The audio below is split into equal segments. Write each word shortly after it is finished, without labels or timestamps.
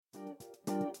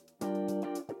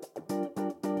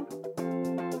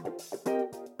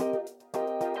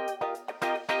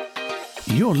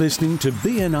You're listening to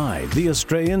BNI, the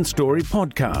Australian Story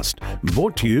Podcast,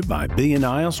 brought to you by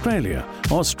BNI Australia,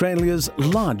 Australia's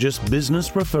largest business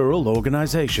referral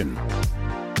organisation.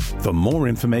 For more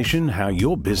information how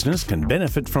your business can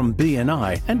benefit from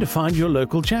BNI and to find your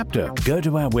local chapter, go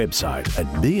to our website at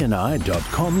bni.com.au.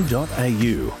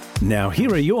 Now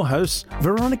here are your hosts,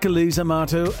 Veronica Lees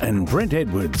Amato and Brent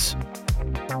Edwards.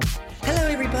 Hello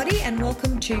everybody and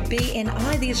welcome to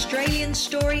BNI, the Australian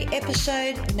Story,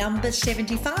 episode number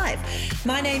 75.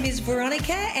 My name is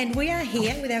Veronica and we are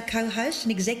here with our co-host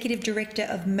and Executive Director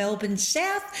of Melbourne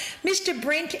South, Mr.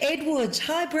 Brent Edwards.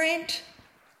 Hi Brent.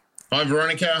 Hi,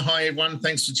 Veronica. Hi, everyone.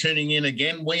 Thanks for tuning in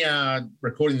again. We are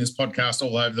recording this podcast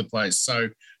all over the place. So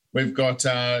we've got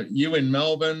you in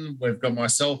Melbourne. We've got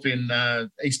myself in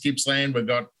East Gippsland. We've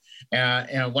got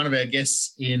one of our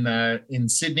guests in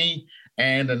Sydney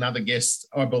and another guest,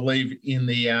 I believe, in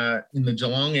the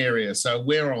Geelong area. So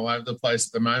we're all over the place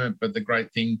at the moment. But the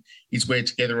great thing is we're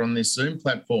together on this Zoom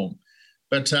platform.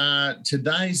 But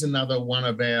today's another one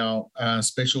of our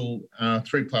special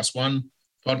 3+1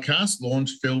 podcast,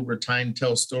 Launch, Fill, Retain,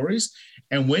 Tell Stories.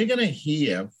 And we're going to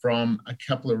hear from a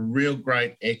couple of real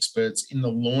great experts in the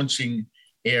launching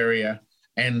area.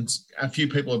 And a few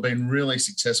people have been really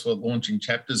successful at launching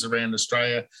chapters around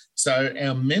Australia. So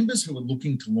our members who are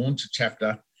looking to launch a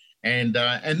chapter, and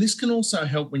this can also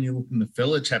help when you're looking to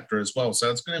fill a chapter as well.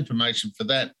 So it's good information for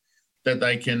that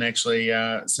they can actually,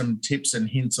 some tips and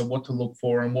hints of what to look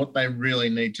for and what they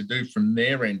really need to do from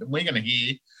their end. And we're going to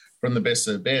hear from the best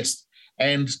of the best.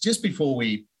 And just before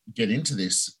we get into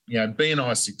this,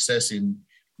 BNI's success in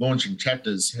launching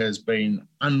chapters has been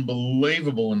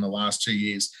unbelievable in the last 2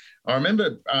 years. I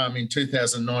remember in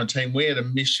 2019, we had a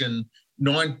mission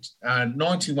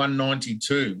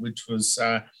 9192, which was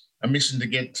a mission to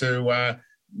get to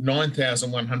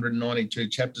 9,192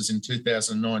 chapters in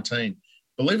 2019.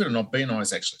 Believe it or not, BNI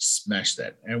has actually smashed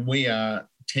that. And we are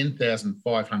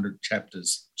 10,500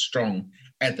 chapters strong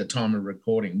at the time of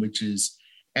recording, which is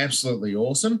absolutely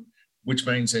awesome, which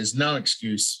means there's no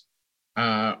excuse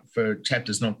for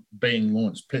chapters not being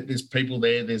launched. There's people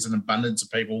there. There's an abundance of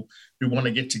people who want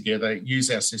to get together, use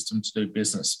our system to do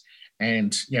business.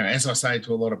 And, as I say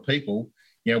to a lot of people,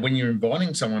 when you're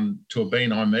inviting someone to a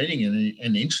BNI meeting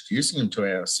and introducing them to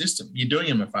our system, you're doing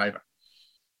them a favour.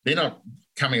 They're not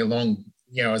coming along,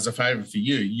 as a favour for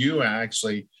you. You are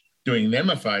actually doing them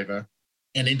a favour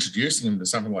and introducing them to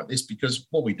something like this, because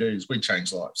what we do is we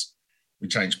change lives. We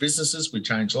change businesses, we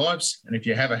change lives. And if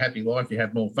you have a happy life, you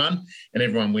have more fun and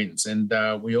everyone wins. And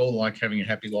we all like having a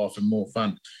happy life and more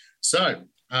fun. So,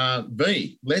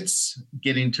 V, let's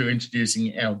get into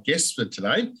introducing our guests for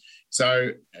today.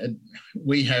 So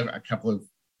we have a couple of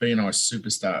BNI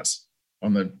superstars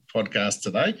on the podcast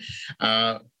today.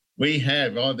 We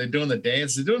have, they're doing the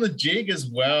dance, they're doing the jig as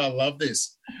well. I love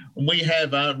this. And we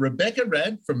have Rebecca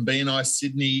Rad from BNI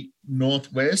Sydney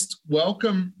Northwest.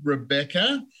 Welcome,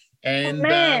 Rebecca. And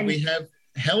we have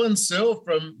Helen Searle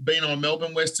from BNI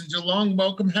Melbourne Western Geelong.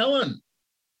 Welcome, Helen.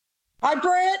 Hi,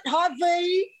 Brett. Hi,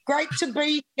 V. Great to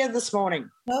be here this morning.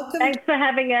 Welcome. Thanks for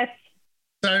having us.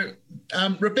 So,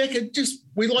 Rebecca,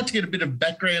 we'd like to get a bit of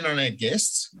background on our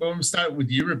guests. Well, we'll start with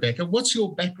you, Rebecca. What's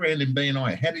your background in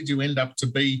BNI? How did you end up to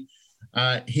be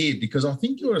here? Because I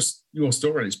think your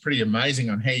story is pretty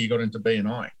amazing on how you got into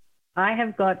BNI. I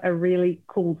have got a really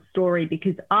cool story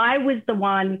because I was the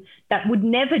one that would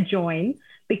never join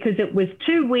because it was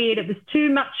too weird. It was too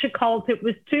much a cult. It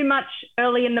was too much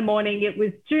early in the morning. It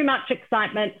was too much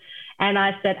excitement. And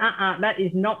I said, that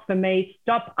is not for me.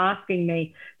 Stop asking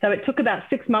me. So it took about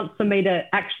 6 months for me to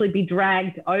actually be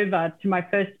dragged over to my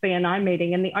first BNI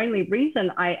meeting. And the only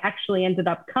reason I actually ended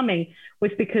up coming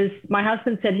was because my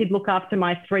husband said he'd look after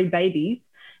my 3 babies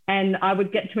and I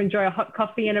would get to enjoy a hot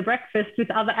coffee and a breakfast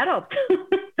with other adults.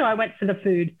 So I went for the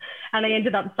food and I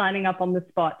ended up signing up on the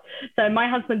spot. So my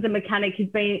husband's a mechanic. He's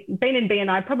been in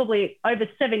BNI probably over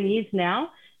 7 years now.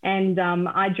 And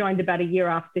I joined about a year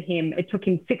after him. It took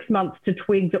him 6 months to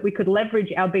twig that we could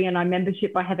leverage our BNI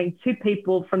membership by having 2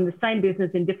 people from the same business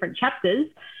in different chapters.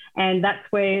 And that's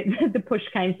where the push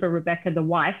came for Rebecca, the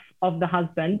wife of the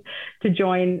husband, to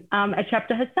join a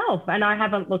chapter herself. And I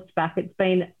haven't looked back. It's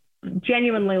been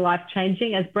genuinely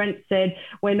life-changing. As Brent said,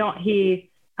 we're not here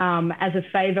as a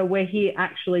favour. We're here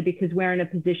actually because we're in a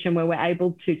position where we're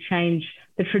able to change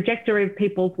the trajectory of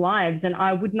people's lives. And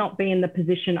I would not be in the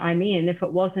position I'm in if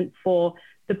it wasn't for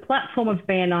the platform of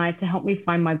BNI to help me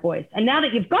find my voice. And now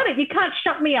that you've got it, you can't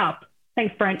shut me up.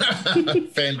 Thanks, Brent.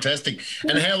 Fantastic.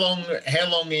 And how long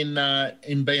in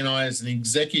BNI as an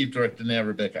executive director now,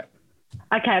 Rebecca?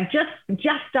 Okay, I've just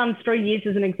done 3 years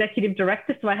as an executive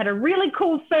director, so I had a really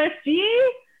cool first year.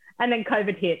 and then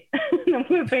COVID hit.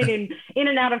 We've been in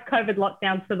and out of COVID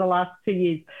lockdowns for the last 2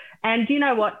 years. And you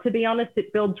know what? To be honest,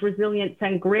 it builds resilience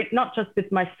and grit, not just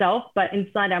with myself, but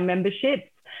inside our memberships.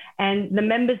 And the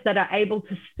members that are able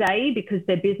to stay because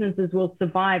their businesses will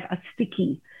survive are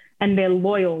sticky and they're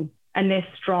loyal and they're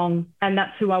strong. And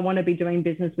that's who I want to be doing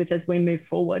business with as we move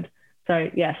forward. So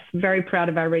yes, very proud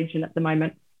of our region at the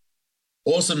moment.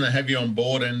 Awesome to have you on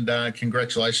board, and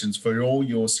congratulations for all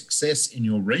your success in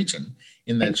your region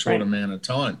in that short amount of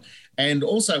time. And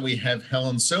also we have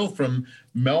Helen Searle from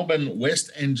Melbourne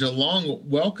West and Geelong.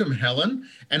 Welcome, Helen,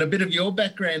 and a bit of your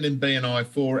background in BNI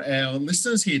for our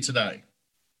listeners here today.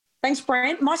 Thanks,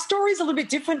 Brent. My story is a little bit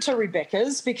different to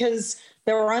Rebecca's because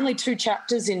there were only 2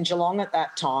 chapters in Geelong at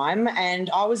that time, and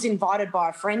I was invited by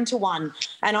a friend to one,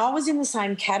 and I was in the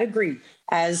same category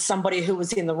as somebody who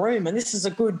was in the room. And this is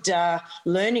a good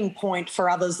learning point for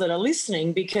others that are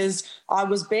listening, because I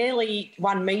was barely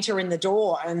 1 metre in the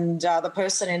door, and the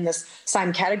person in the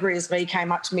same category as me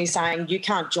came up to me saying, "You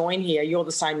can't join here, you're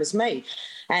the same as me."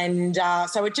 And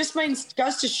so it just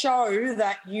goes to show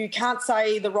that you can't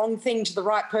say the wrong thing to the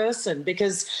right person,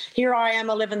 because here I am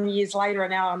 11 years later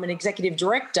and now I'm an executive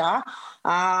director.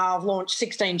 I've launched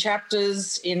 16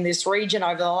 chapters in this region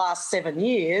over the last 7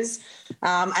 years,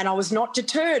 and I was not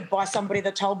deterred by somebody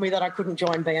that told me that I couldn't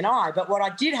join BNI. But what I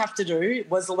did have to do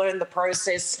was learn the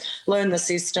process, learn the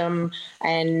system,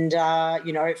 and,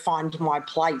 find my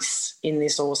place in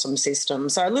this awesome system.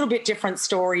 So a little bit different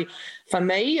story for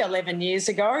me 11 years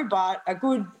ago, but a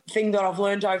good thing that I've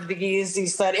learned over the years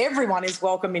is that everyone is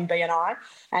welcome in BNI,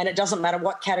 and it doesn't matter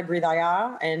what category they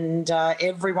are, and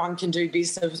everyone can do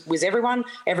business with everyone.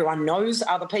 Everyone knows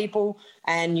other people,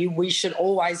 and we should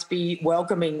always be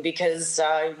welcoming, because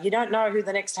you don't know who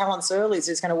the next Helen Searle is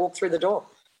who's going to walk through the door.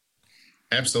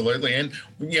 Absolutely. And,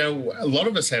 a lot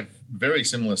of us have very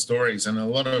similar stories, and a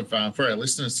lot of, for our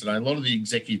listeners today, a lot of the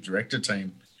executive director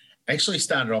team actually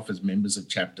started off as members of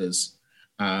chapters,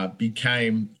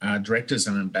 became directors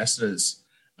and ambassadors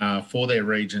for their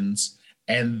regions,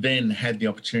 and then had the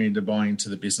opportunity to buy into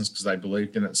the business because they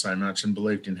believed in it so much and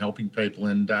believed in helping people.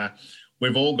 And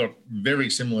we've all got very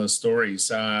similar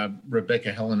stories,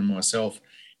 Rebecca, Helen and myself,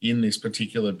 in this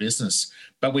particular business.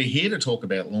 But we're here to talk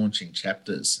about launching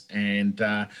chapters. And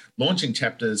launching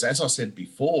chapters, as I said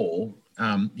before,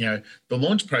 the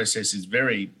launch process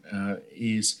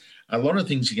is a lot of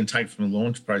things you can take from the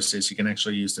launch process, you can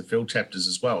actually use to fill chapters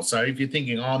as well. So if you're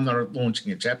thinking, I'm not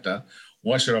launching a chapter,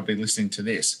 why should I be listening to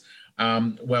this?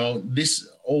 All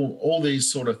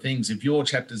these sort of things, if your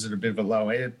chapter's at a bit of a low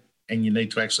ebb and you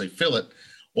need to actually fill it,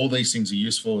 all these things are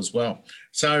useful as well.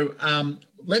 So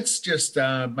let's just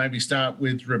maybe start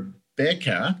with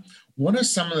Rebecca. What are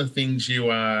some of the things you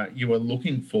are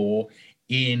looking for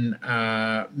in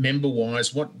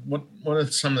member-wise? What are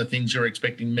some of the things you're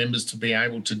expecting members to be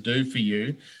able to do for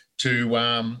you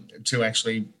to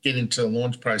actually get into the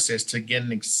launch process to get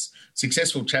a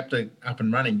successful chapter up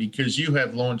and running? Because you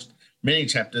have launched many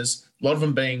chapters, a lot of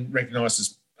them being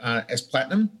recognised as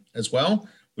platinum as well,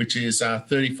 which is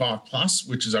 35 plus,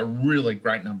 which is a really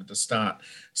great number to start.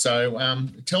 So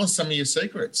tell us some of your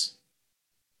secrets.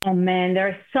 Oh man, there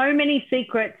are so many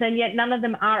secrets, and yet none of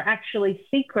them are actually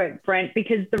secret, Brent,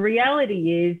 because the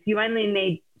reality is you only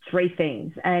need 3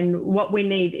 things. And what we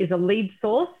need is a lead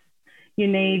source. You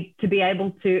need to be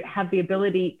able to have the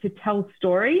ability to tell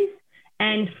stories,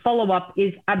 and follow-up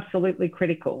is absolutely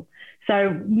critical.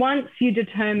 So once you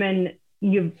determine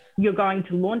you're going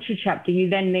to launch a chapter, you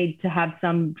then need to have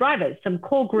some drivers, some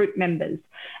core group members.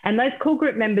 And those core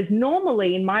group members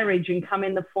normally in my region come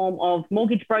in the form of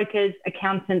mortgage brokers,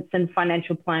 accountants, and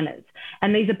financial planners.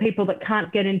 And these are people that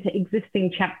can't get into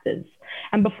existing chapters.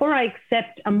 And before I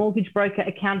accept a mortgage broker,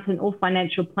 accountant, or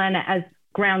financial planner as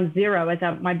ground zero, as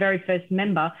my very first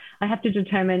member, I have to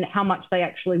determine how much they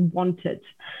actually want it.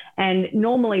 And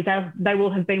normally they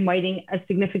will have been waiting a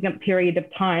significant period of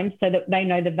time so that they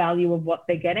know the value of what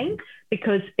they're getting,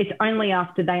 because it's only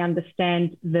after they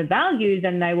understand the value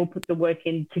then they will put the work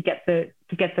in to get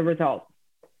the result.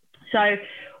 So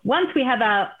once we have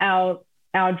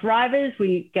our drivers,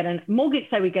 we get a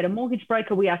mortgage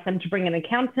broker, we ask them to bring an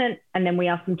accountant, and then we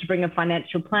ask them to bring a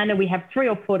financial planner. We have 3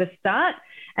 or 4 to start.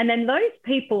 And then those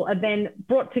people are then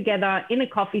brought together in a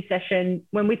coffee session,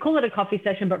 when we call it a coffee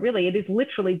session, but really it is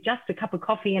literally just a cup of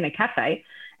coffee in a cafe.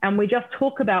 And we just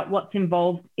talk about what's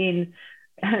involved in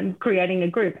creating a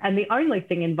group. And the only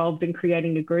thing involved in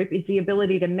creating a group is the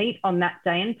ability to meet on that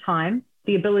day and time,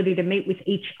 the ability to meet with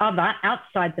each other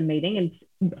outside the meeting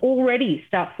and already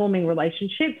start forming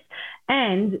relationships,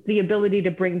 and the ability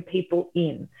to bring people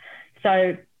in.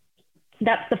 So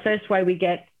that's the first way we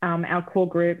get our core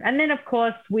group. And then, of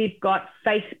course, we've got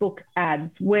Facebook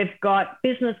ads. We've got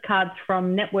business cards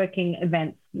from networking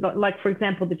events, like, for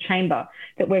example, the Chamber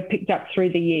that we've picked up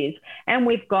through the years. And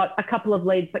we've got a couple of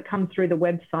leads that come through the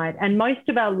website. And most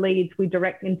of our leads we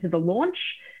direct into the launch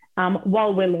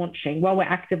while we're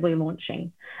actively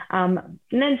launching. And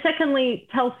then secondly,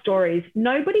 tell stories.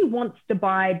 Nobody wants to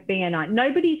buy BNI.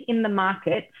 Nobody's in the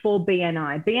market for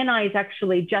BNI. BNI is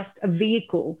actually just a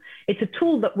vehicle. It's a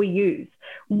tool that we use.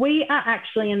 We are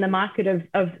actually in the market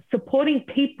of supporting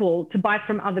people to buy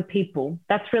from other people.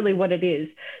 That's really what it is.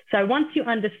 So once you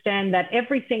understand that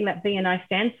everything that BNI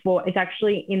stands for is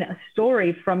actually in a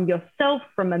story from yourself,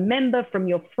 from a member, from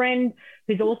your friend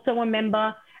who's also a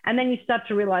member, and then you start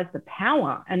to realize the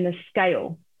power and the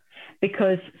scale,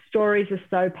 because stories are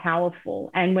so powerful.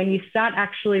 And when you start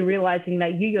actually realizing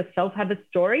that you yourself have a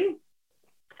story,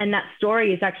 and that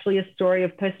story is actually a story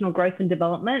of personal growth and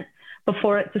development,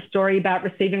 before it's a story about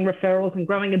receiving referrals and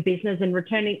growing a business and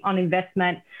returning on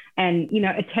investment and,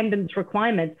 attendance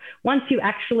requirements. Once you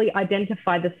actually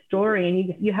identify the story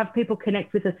and you have people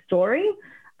connect with a story,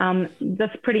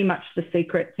 that's pretty much the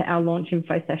secret to our launch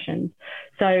info sessions.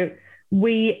 So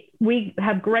we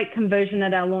have great conversion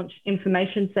at our launch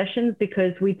information sessions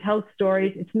because we tell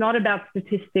stories. It's not about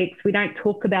statistics. We don't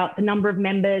talk about the number of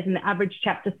members and the average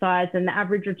chapter size and the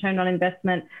average return on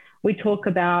investment. We talk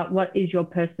about what is your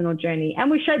personal journey. And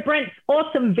we show Brent's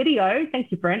awesome video. Thank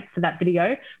you, Brent, for that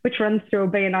video, which runs through a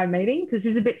BNI meeting because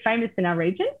he's a bit famous in our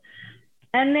region.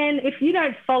 And then if you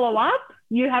don't follow up,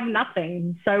 you have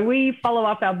nothing. So we follow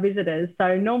up our visitors.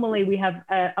 So normally we have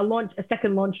a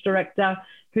second launch director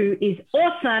who is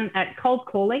awesome at cold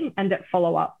calling and at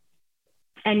follow up.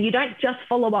 And you don't just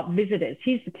follow up visitors.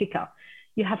 Here's the kicker.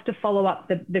 You have to follow up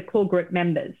the core group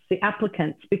members, the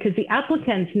applicants, because the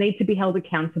applicants need to be held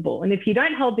accountable. And if you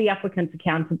don't hold the applicants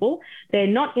accountable, they're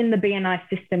not in the BNI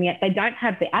system yet. They don't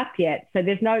have the app yet. So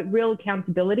there's no real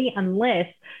accountability unless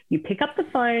you pick up the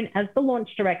phone as the launch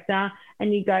director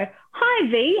and you go, "Hi,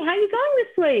 V, how are you going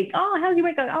this week? Oh, how's your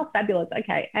week going? Oh, fabulous.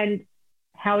 Okay. And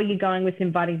how are you going with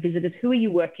inviting visitors? Who are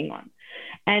you working on?"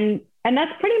 And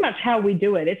that's pretty much how we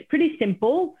do it. It's pretty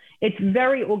simple. It's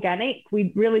very organic.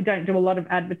 We really don't do a lot of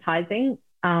advertising.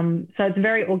 So it's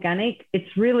very organic.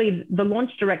 It's really the launch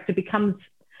director becomes,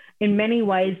 in many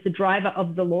ways, the driver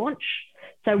of the launch.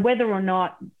 So whether or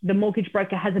not the mortgage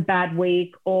broker has a bad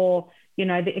week or,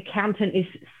 the accountant is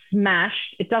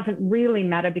smashed, it doesn't really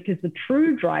matter because the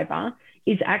true driver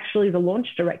is actually the launch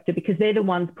director because they're the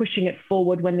ones pushing it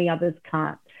forward when the others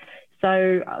can't.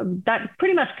 So that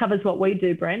pretty much covers what we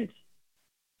do, Brent.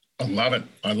 I love it.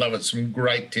 I love it. Some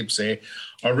great tips there.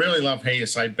 I really love how you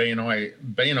say BNI.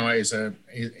 BNI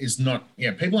is not,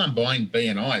 people aren't buying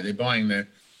BNI. They're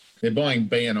buying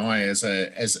BNI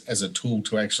as a tool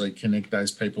to actually connect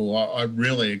those people. I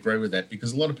really agree with that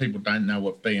because a lot of people don't know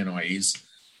what BNI is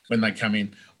when they come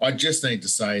in. I just need to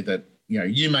say that,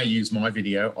 you may use my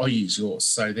video, I use yours.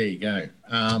 So there you go,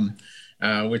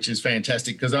 which is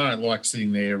fantastic because I don't like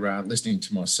sitting there listening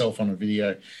to myself on a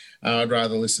video. I'd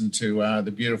rather listen to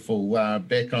the beautiful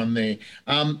Beck on there.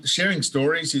 Sharing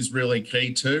stories is really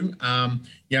key too. And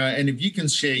if you can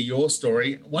share your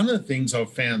story, one of the things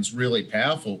I've found is really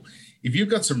powerful. If you've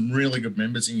got some really good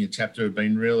members in your chapter who have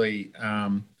been really,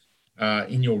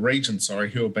 in your region,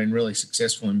 who have been really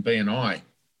successful in BNI,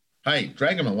 hey,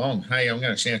 drag them along. Hey, I'm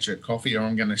going to shout you a coffee or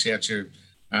I'm going to shout you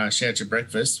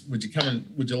breakfast. Would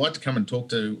you like to come and talk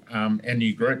to our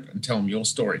new group and tell them your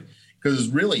story? Because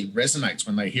it really resonates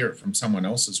when they hear it from someone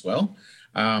else as well.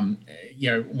 When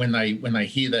they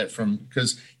hear that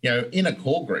because in a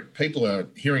core group, people are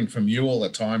hearing from you all the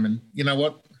time, and you know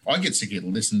what? I get sick of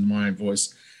listening to my own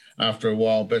voice after a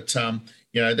while, but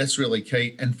that's really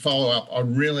key. And follow up, I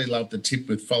really love the tip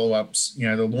with follow ups.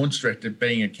 The launch director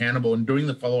being accountable and doing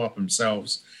the follow up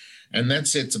themselves, and that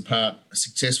sets apart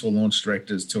successful launch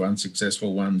directors to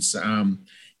unsuccessful ones.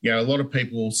 A lot of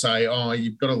people will say, "Oh,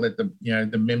 you've got to let the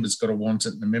members got to want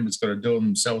it, and the members got to do it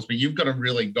themselves." But you've got to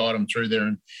really guide them through there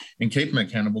and keep them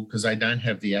accountable because they don't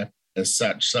have the app as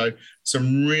such. So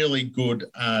some really good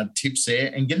tips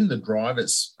there, and getting the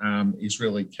drivers is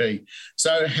really key.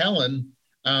 So Helen,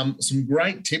 some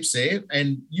great tips there,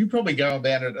 and you probably go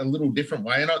about it a little different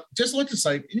way. And I'd just like to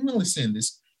say, anyone listening to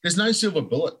this, there's no silver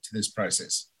bullet to this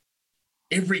process.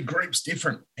 Every group's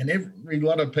different and every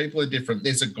lot of people are different.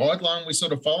 There's a guideline we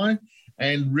sort of follow,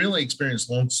 and really experienced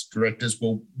launch directors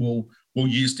will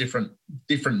use different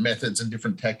methods and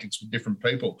different tactics with different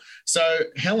people. So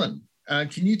Helen,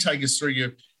 can you take us through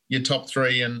your top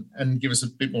three and give us a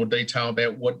bit more detail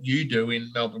about what you do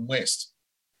in Melbourne West?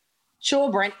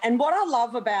 Sure, Brent. And what I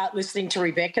love about listening to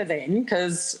Rebecca then,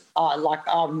 because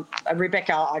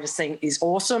Rebecca I just think is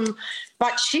awesome,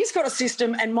 but she's got a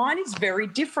system and mine is very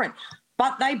different,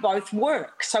 but they both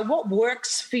work. So what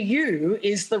works for you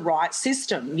is the right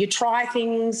system. You try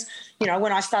things. You know,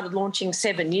 when I started launching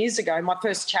 7 years ago, my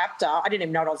first chapter, I didn't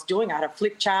even know what I was doing. I had a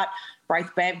flip chart. Braith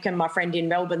Babkin, my friend in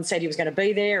Melbourne, said he was going to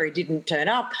be there. He didn't turn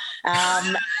up.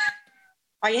 I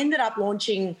ended up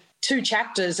launching 2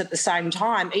 chapters at the same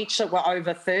time, each that were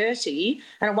over 30.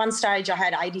 And at one stage I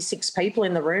had 86 people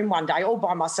in the room one day, all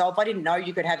by myself. I didn't know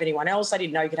you could have anyone else. I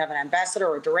didn't know you could have an ambassador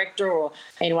or a director or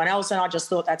anyone else. And I just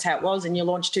thought that's how it was. And you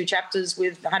launch 2 chapters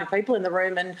with 100 people in the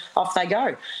room and off they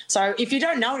go. So if you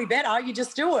don't know any better, you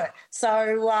just do it.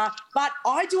 So, but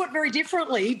I do it very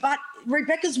differently, but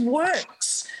Rebecca's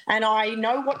works and I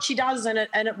know what she does and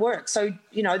it works. So,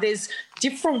 you know, there's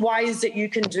different ways that you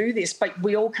can do this, but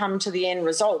we all come to the end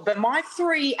result. But my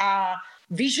 3 are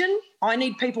vision. I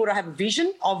need people to have a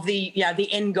vision of the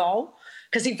end goal,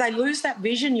 because if they lose that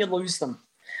vision, you lose them.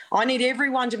 I need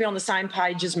everyone to be on the same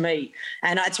page as me.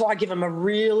 And that's why I give them a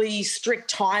really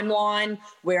strict timeline.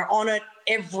 We're on it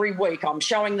every week. I'm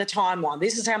showing the timeline.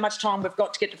 This is how much time we've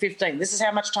got to get to 15. This is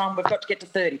how much time we've got to get to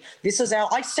 30.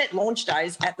 I set launch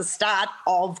days at the start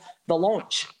of the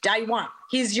launch. Day 1.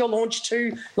 Here's your launch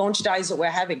 2 launch days that we're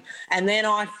having. And then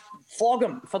I flog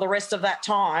them for the rest of that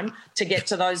time to get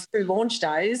to those 2 launch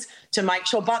days to make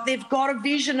sure. But they've got a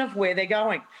vision of where they're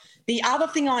going. The other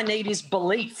thing I need is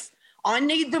belief. I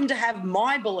need them to have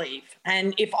my belief.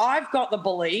 And if I've got the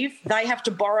belief, they have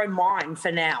to borrow mine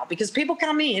for now, because people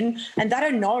come in and they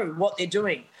don't know what they're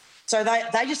doing. So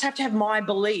they just have to have my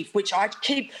belief, which I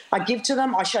give to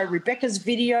them. I show Rebecca's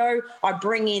video. I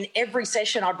bring in every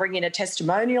session, I bring in a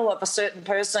testimonial of a certain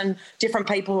person, different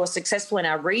people who are successful in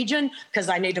our region, because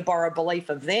they need to borrow belief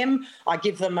of them. I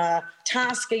give them a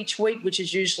task each week, which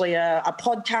is usually a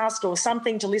podcast or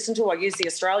something to listen to. I use the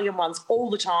Australian ones all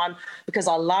the time because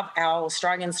I love our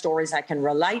Australian stories they can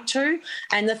relate to.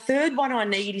 And the third one I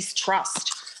need is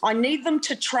trust. I need them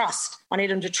to trust. I need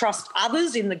them to trust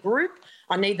others in the group.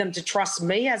 I need them to trust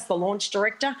me as the launch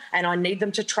director, and I need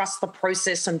them to trust the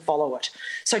process and follow it.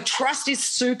 So trust is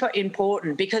super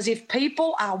important, because if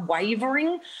people are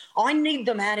wavering, I need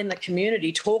them out in the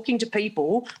community talking to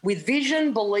people with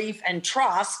vision, belief and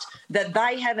trust that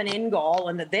they have an end goal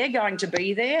and that they're going to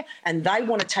be there and they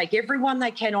want to take everyone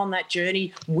they can on that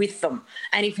journey with them.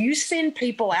 And if you send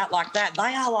people out like that,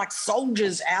 they are like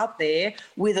soldiers out there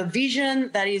with a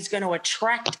vision that is going to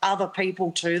attract other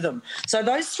people to them. So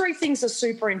those 3 things are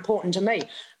super important to me.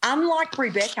 Unlike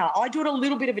Rebecca, I do it a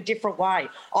little bit of a different way.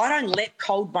 I don't let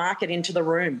cold market into the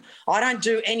room. I don't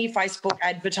do any Facebook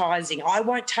advertising. I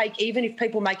won't take, even if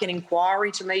people make an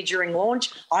inquiry to me during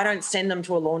launch, I don't send them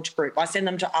to a launch group. I send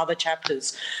them to other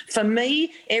chapters. For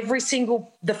me,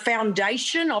 the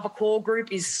foundation of a core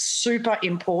group is super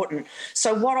important.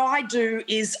 So what I do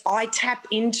is I tap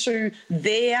into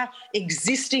their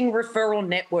existing referral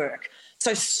network. So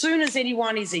as soon as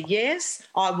anyone is a yes,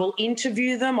 I will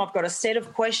interview them. I've got a set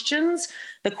of questions.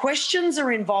 The questions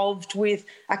are involved with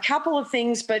a couple of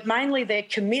things, but mainly their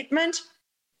commitment,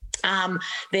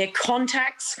 their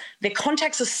contacts. Their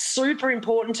contacts are super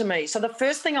important to me. So the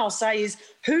first thing I'll say is,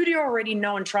 who do you already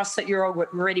know and trust that you're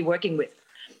already working with?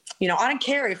 You know, I don't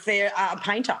care if they're a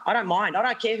painter. I don't mind. I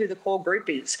don't care who the core group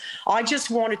is. I just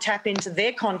want to tap into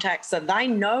their contacts that they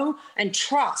know and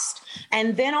trust.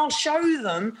 And then I'll show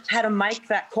them how to make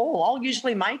that call. I'll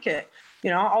usually make it. You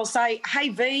know, I'll say, hey,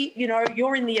 V, you know,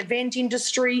 you're in the event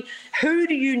industry. Who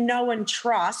do you know and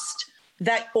trust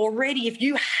that already, if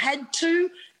you had to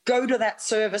go to that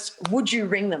service, would you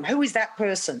ring them? Who is that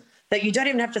person? That you don't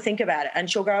even have to think about it. And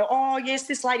she'll go, oh, yes,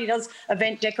 this lady does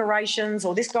event decorations,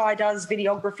 or this guy does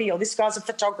videography, or this guy's a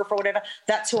photographer or whatever.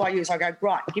 That's who I use. I go,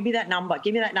 right, give me that number.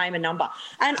 Give me that name and number.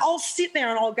 And I'll sit there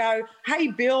and I'll go, hey,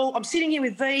 Bill, I'm sitting here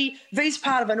with V. V's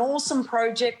part of an awesome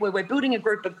project where we're building a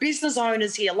group of business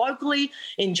owners here locally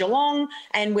in Geelong,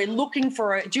 and we're looking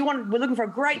for a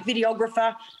great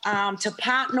videographer to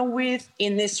partner with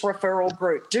in this referral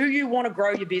group. Do you want to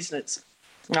grow your business?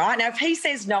 All right. Now, if he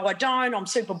says, no, I don't, I'm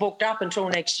super booked up until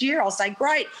next year, I'll say,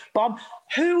 great, Bob,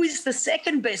 who is the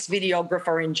second best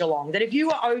videographer in Geelong? That if you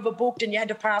were overbooked and you had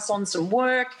to pass on some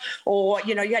work, or,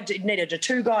 you know, you needed a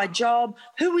 2-guy job,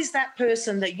 who is that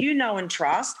person that you know and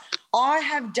trust? I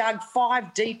have dug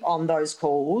 5 deep on those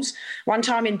calls. One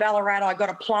time in Ballarat, I got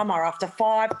a plumber after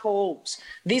 5 calls.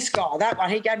 This guy, that one,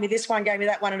 he gave me this one, gave me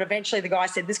that one. And eventually the guy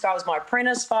said, this guy was my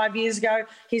apprentice 5 years ago.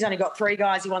 He's only got 3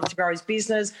 guys. He wants to grow his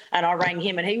business. And I rang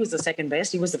him and he was the second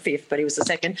best. He was the 5th, but he was the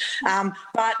second. And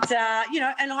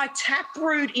I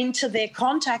taproot into their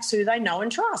contacts who they know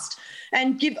and trust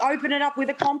and open it up with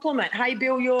a compliment. Hey,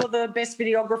 Bill, you're the best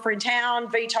videographer in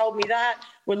town. V told me that.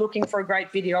 We're looking for a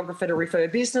great videographer to refer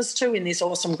business to in this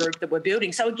awesome group that we're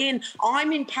building. So again,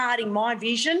 I'm imparting my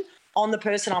vision on the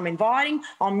person I'm inviting.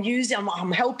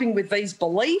 I'm helping with V's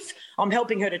belief. I'm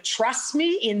helping her to trust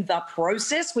me in the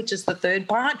process, which is the third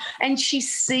part, and she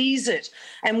sees it.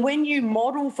 And when you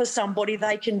model for somebody,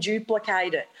 they can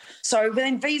duplicate it. So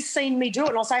then V's seen me do it,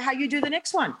 and I'll say, hey, you do the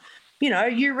next one. You know,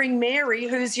 you ring Mary,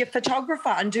 who's your photographer,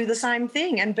 and do the same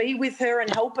thing and be with her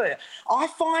and help her. I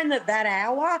find that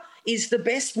hour is the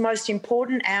best, most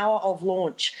important hour of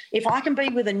launch. If I can be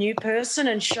with a new person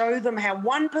and show them how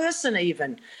one person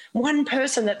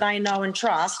that they know and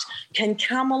trust can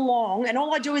come along, and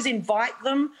all I do is invite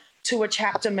them to a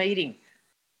chapter meeting.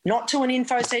 Not to an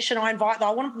info session. I want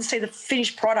them to see the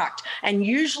finished product. And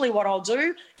usually what I'll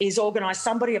do is organise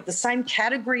somebody of the same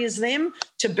category as them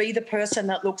to be the person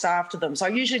that looks after them. So I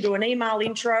usually do an email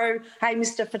intro. Hey,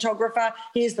 Mr. Photographer,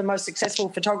 here's the most successful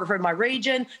photographer in my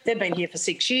region. They've been here for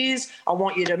 6 years. I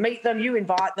want you to meet them. You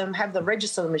invite them,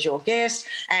 register them as your guest.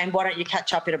 And why don't you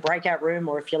catch up in a breakout room,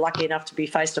 or if you're lucky enough to be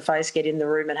face-to-face, get in the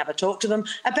room and have a talk to them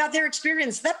about their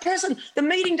experience. That person, the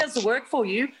meeting does the work for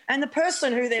you, and the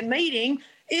person who they're meeting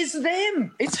is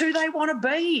them. It's who they want to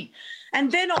be.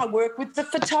 And then I work with the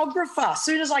photographer. As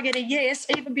soon as I get a yes,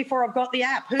 even before I've got the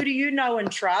app, who do you know and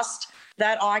trust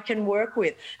that I can work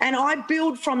with? And I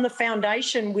build from the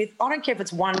foundation with, I don't care if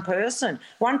it's one person.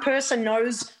 One person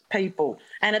knows people.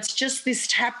 And it's just this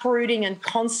taprooting and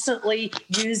constantly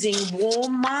using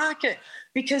warm market,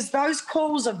 because those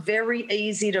calls are very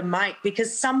easy to make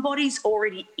because somebody's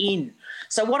already in.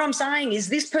 So what I'm saying is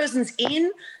this person's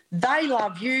in. They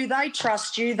love you, they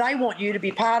trust you, they want you to be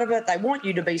part of it, they want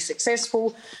you to be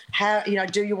successful. Do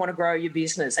you want to grow your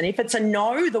business? And if it's a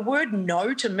no, the word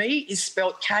no to me is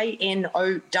spelled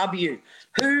K-N-O-W.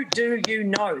 Who do you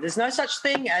know? There's no such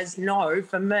thing as no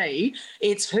for me.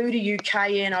 It's who do you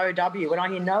K-N-O-W. When I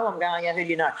hear no, I'm going, yeah, who do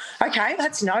you know? Okay,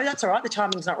 that's no, that's all right. The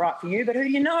timing's not right for you, but who do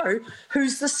you know?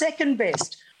 Who's the second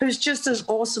best? Who's just as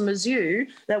awesome as you,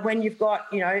 that when you've got,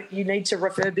 you need to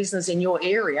refer business in your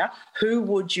area, who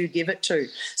would you give it to?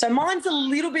 So mine's a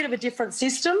little bit of a different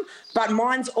system, but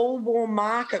mine's all warm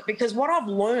market, because what I've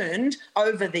learned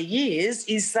over the years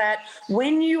is that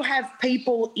when you have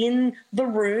people in the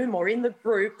room or in the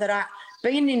group that are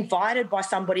being invited by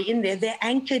somebody in there, they're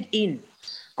anchored in.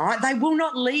 All right, they will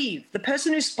not leave. The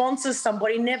person who sponsors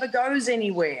somebody never goes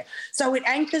anywhere. So it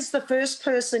anchors the first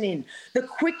person in. The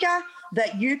quicker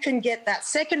that you can get that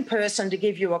second person to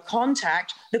give you a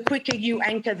contact, the quicker you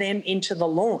anchor them into the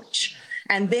launch.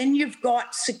 And then you've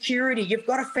got security. You've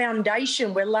got a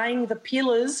foundation. We're laying the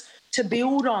pillars to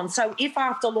build on. So if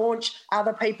after launch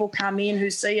other people come in who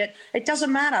see it, it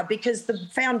doesn't matter, because the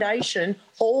foundation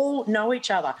all know each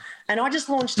other. And I just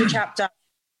launched a chapter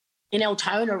in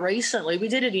Altona recently. We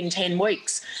did it in 10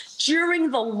 weeks. During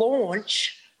the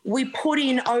launch, we put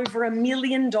in over $1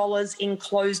 million in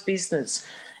closed business.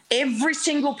 Every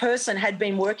single person had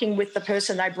been working with the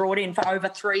person they brought in for over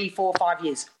 3, 4, 5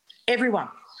 years. Everyone.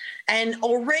 And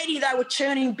already they were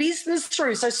churning business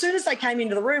through. So as soon as they came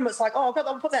into the room, it's like, oh,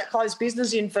 I'll put that closed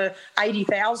business in for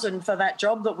 $80,000 for that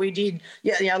job that we did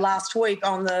last week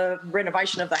on the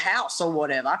renovation of the house or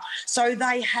whatever. So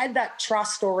they had that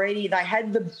trust already. They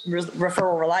had the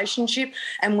referral relationship,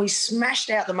 and we smashed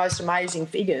out the most amazing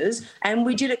figures, and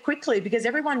we did it quickly because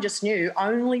everyone just knew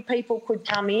only people could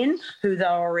come in who they were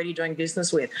already doing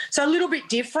business with. So a little bit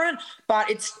different, but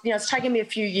it's taken me a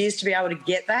few years to be able to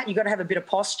get that. You've got to have a bit of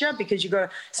posture, because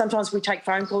sometimes we take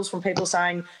phone calls from people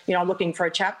saying, I'm looking for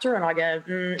a chapter, and I go,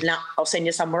 no, I'll send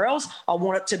you somewhere else. I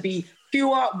want it to be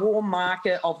pure warm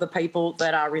market of the people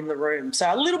that are in the room.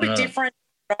 So a little bit different.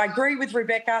 But I agree with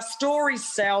Rebecca. Stories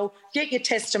sell. Get your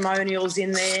testimonials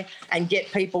in there and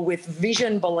get people with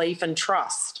vision, belief and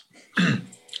trust.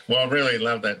 Well, I really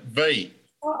love that. V.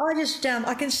 Well,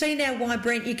 I can see now why,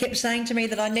 Brent, you kept saying to me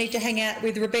that I need to hang out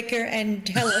with Rebecca and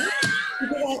Helen.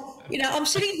 I'm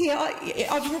sitting here,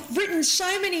 I've written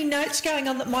so many notes going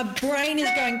on that my brain is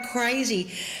going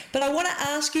crazy. But I want to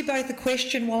ask you both a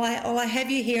question while I have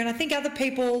you here, and I think other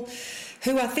people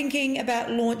who are thinking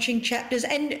about launching chapters.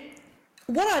 And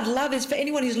what I'd love is for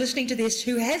anyone who's listening to this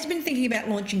who has been thinking about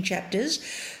launching chapters,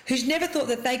 who's never thought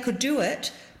that they could do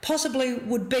it, possibly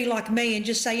would be like me and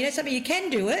just say, you know something, you can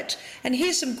do it, and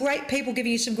here's some great people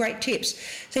giving you some great tips.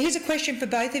 So here's a question for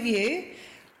both of you.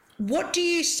 What do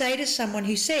you say to someone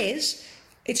who says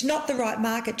it's not the right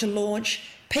market to launch,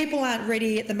 people aren't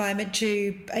ready at the moment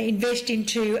to invest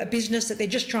into a business that they're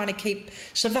just trying to keep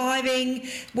surviving,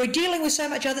 we're dealing with so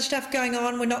much other stuff going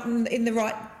on, we're not in the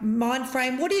right mind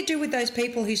frame? What do you do with those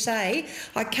people who say,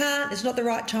 I can't, it's not the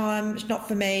right time, it's not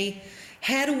for me?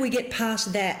 How do we get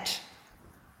past that?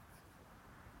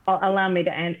 Allow me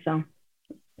to answer.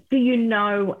 Do you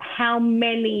know how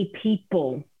many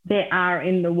people there are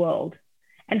in the world?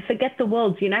 And forget the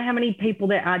world. Do you know how many people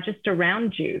there are just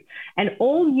around you? And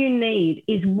all you need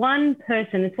is one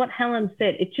person. It's what Helen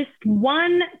said. It's just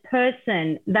one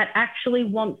person that actually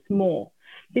wants more.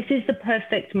 This is the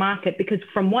perfect market, because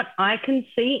from what I can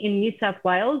see in New South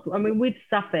Wales, I mean, we've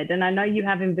suffered, and I know you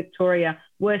have in Victoria,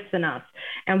 worse than us.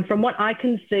 And from what I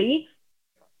can see,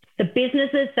 the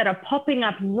businesses that are popping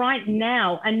up right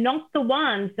now are not the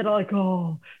ones that are like,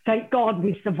 oh, thank God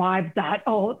we survived that.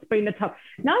 Oh, it's been a tough.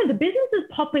 No, the businesses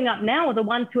popping up now are the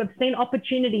ones who have seen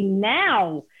opportunity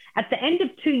now at the end of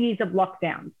 2 years of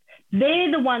lockdowns.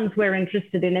 They're the ones we're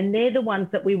interested in, and they're the ones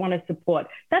that we want to support.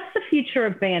 That's the future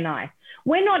of BNI.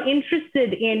 We're not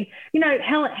interested in, you know,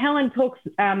 Helen talks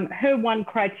her one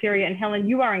criteria, and Helen,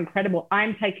 you are incredible.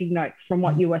 I'm taking notes from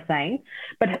what you were saying.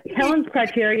 But Helen's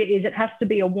criteria is it has to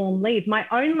be a warm lead. My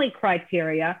only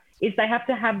criteria is they have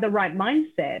to have the right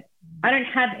mindset. I don't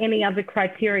have any other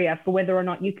criteria for whether or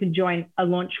not you can join a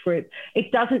launch group.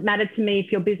 It doesn't matter to me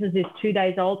if your business is 2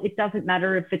 days old. It doesn't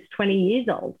matter if it's 20 years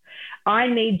old. I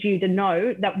need you to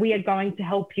know that we are going to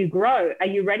help you grow. Are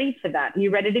you ready for that? Are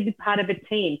you ready to be part of a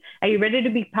team? Are you ready to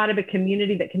be part of a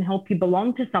community that can help you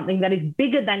belong to something that is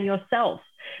bigger than yourself?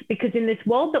 Because in this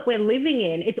world that we're living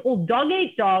in, it's all dog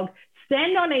eat dog,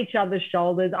 stand on each other's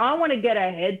shoulders. I want to get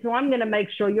ahead, so I'm going to make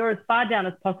sure you're as far down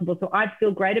as possible so I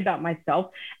feel great about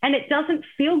myself. And it doesn't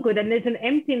feel good, and there's an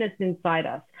emptiness inside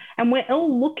us. And we're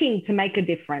all looking to make a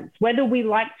difference, whether we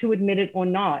like to admit it or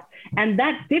not. And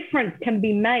that difference can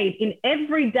be made in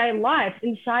everyday life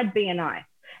inside BNI.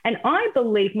 And I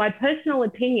believe, my personal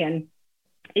opinion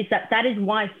is that is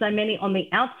why so many on the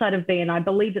outside of BNI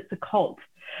believe it's a cult,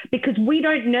 because we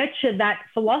don't nurture that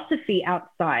philosophy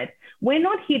outside. We're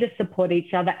not here to support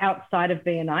each other outside of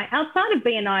BNI. Outside of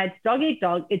BNI, it's dog eat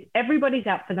dog. It's everybody's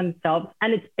out for themselves,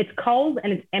 and it's cold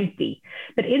and it's empty.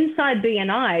 But inside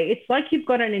BNI, it's like you've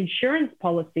got an insurance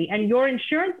policy, and your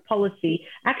insurance policy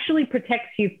actually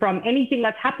protects you from anything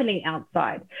that's happening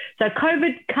outside. So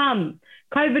COVID come,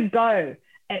 COVID go.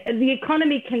 The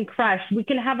economy can crash. We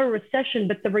can have a recession,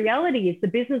 but the reality is the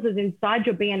businesses inside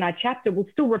your BNI chapter will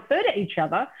still refer to each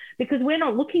other, because we're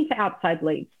not looking for outside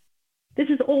leads. This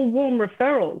is all warm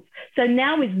referrals. So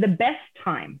now is the best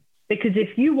time, because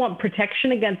if you want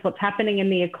protection against what's happening in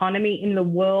the economy, in the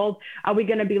world, are we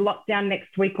going to be locked down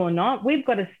next week or not? We've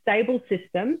got a stable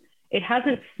system. It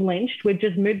hasn't flinched. We've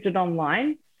just moved it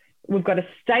online. We've got a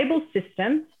stable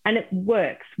system, and it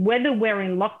works, whether we're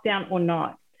in lockdown or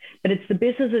not. But it's the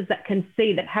businesses that can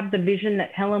see, that have the vision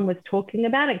that Helen was talking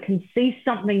about, and can see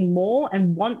something more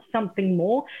and want something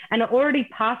more, and are already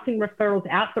passing referrals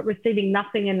out but receiving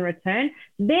nothing in return.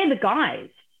 They're the guys.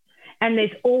 And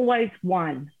there's always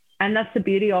one. And that's the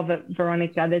beauty of it,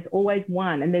 Veronica. There's always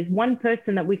one. And there's one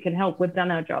person that we can help. We've done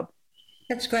our job.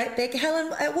 That's great, Beck.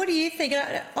 Helen, what do you think?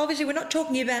 Obviously, we're not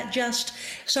talking about just,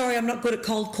 sorry, I'm not good at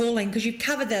cold calling, because you've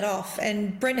covered that off.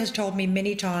 And Brent has told me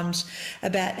many times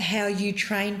about how you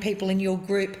train people in your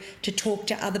group to talk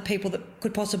to other people that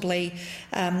could possibly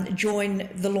join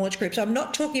the launch group. So I'm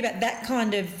not talking about that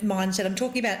kind of mindset. I'm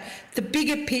talking about the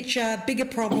bigger picture, bigger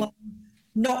problem,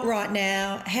 not right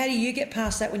now. How do you get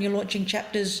past that when you're launching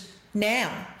chapters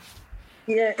now?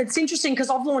 Yeah, it's interesting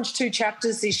because I've launched 2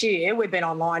 chapters this year. We've been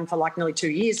online for like nearly 2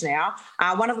 years now.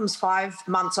 One of them's 5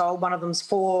 months old. One of them's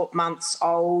 4 months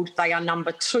old. They are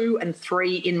number 2 and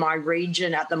 3 in my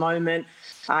region at the moment,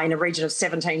 in a region of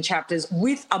 17 chapters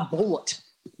with a bullet.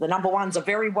 The number ones are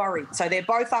very worried. So they're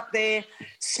both up there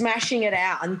smashing it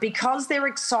out. And because they're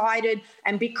excited,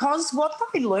 and because what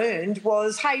they learned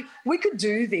was, hey, we could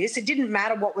do this. It didn't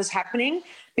matter what was happening,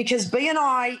 because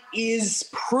BNI is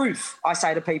proof, I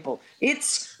say to people.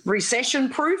 It's recession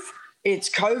proof, it's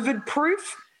COVID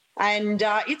proof, and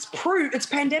it's proof, it's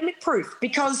pandemic proof,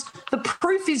 because the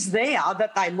proof is there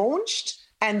that they launched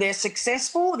and they're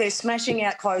successful. They're smashing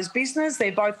out closed business.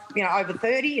 They're both, over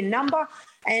 30 in number.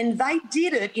 And they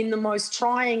did it in the most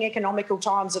trying economical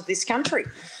times of this country.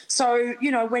 So, you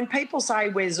know, when people say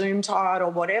we're Zoom tired or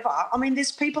whatever, I mean,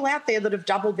 there's people out there that have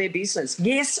doubled their business.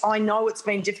 Yes, I know it's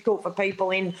been difficult for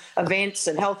people in events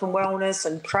and health and wellness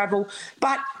and travel,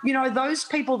 but, you know, those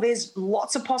people, there's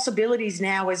lots of possibilities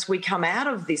now as we come out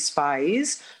of this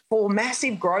phase for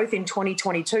massive growth in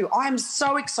 2022. I am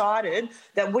so excited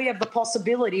that we have the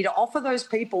possibility to offer those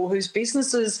people whose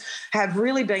businesses have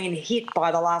really been hit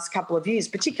by the last couple of years,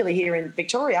 particularly here in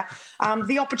Victoria,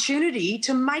 the opportunity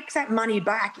to make that money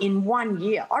back in 1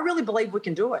 year. I really believe we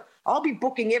can do it. I'll be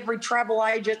booking every travel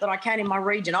agent that I can in my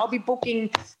region. I'll be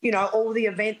booking, you know, all the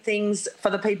event things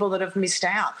for the people that have missed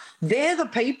out. They're the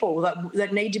people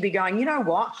that need to be going, you know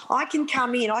what, I can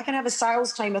come in, I can have a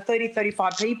sales team of 30,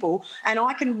 35 people, and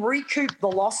I can recoup the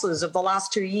losses of the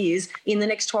last 2 years in the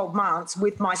next 12 months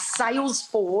with my sales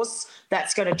force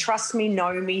that's going to trust me,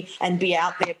 know me, and be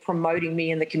out there promoting me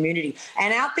in the community.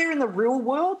 And out there in the real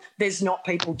world, there's not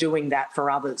people doing that for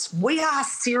others. We are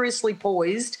seriously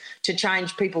poised to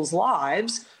change people's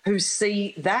lives who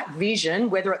see that vision,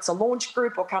 whether it's a launch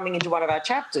group or coming into one of our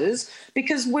chapters,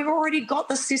 because we've already got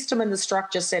the system and the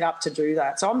structure set up to do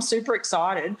that. So I'm super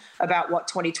excited about what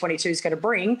 2022 is going to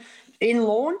bring in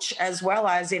launch as well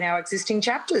as in our existing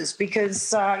chapters,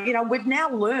 because, you know, we've now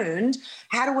learned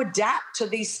how to adapt to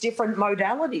these different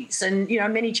modalities. And, you know,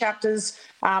 many chapters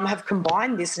have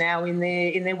combined this now in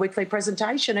their weekly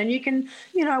presentation. And you can,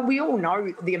 you know, we all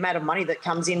know the amount of money that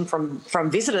comes in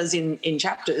from visitors in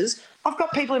chapters. I've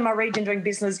got people in my region doing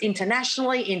business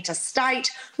internationally, interstate,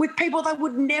 with people they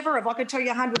would never have. I could tell you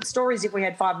 100 stories if we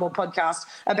had 5 more podcasts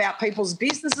about people's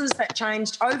businesses that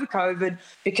changed over COVID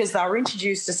because they were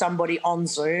introduced to somebody on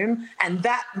Zoom, and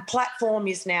that platform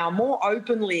is now more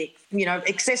openly, you know,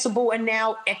 accessible and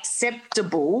now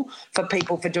acceptable for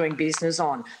people for doing business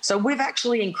on. So we've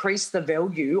actually increased the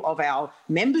value of our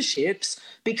memberships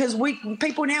because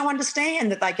people now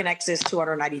understand that they can access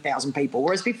 280,000 people,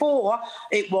 whereas before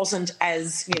it wasn't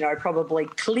as, you know, probably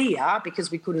clear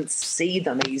because we couldn't see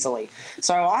them easily.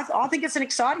 So I think it's an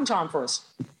exciting time for us.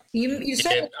 You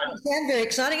sound very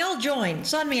exciting. I'll join.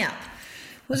 Sign me up.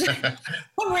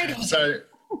 I'm ready. So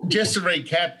just to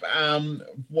recap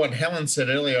what Helen said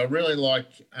earlier, I really like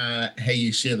how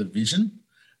you share the vision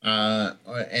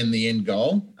and the end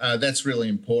goal. That's really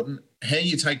important. How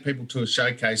you take people to a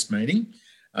showcase meeting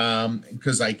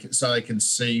because they can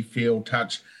see, feel,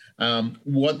 touch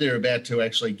what they're about to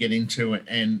actually get into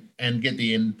and get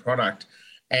the end product.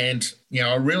 And, you know,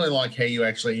 I really like how you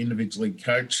actually individually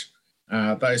coach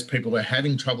those people that are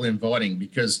having trouble inviting,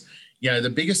 because, you know,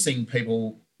 the biggest thing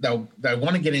people, they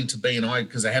want to get into BNI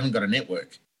because they haven't got a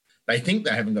network. They think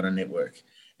they haven't got a network.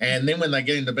 And then when they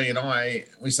get into BNI,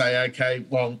 we say, okay,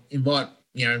 well, invite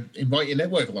your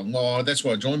network along. Well, that's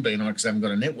why I joined BNI, because I haven't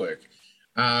got a network.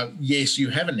 Yes, you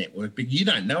have a network, but you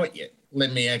don't know it yet.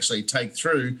 Let me actually take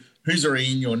through who's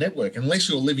already in your network. Unless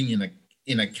you're living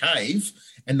in a cave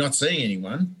and not seeing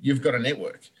anyone, you've got a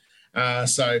network.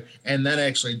 And that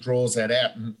actually draws that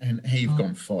out. And you've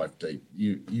gone 5 deep.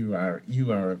 You are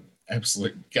an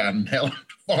absolute garden hell,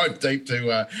 5 deep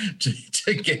to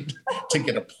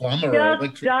get a plumber or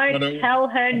electric. Don't tell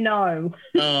her no.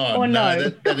 Oh or no,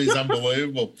 that is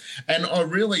unbelievable. And I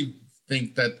really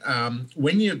think that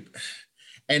when you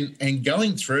and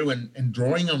going through and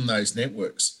drawing on those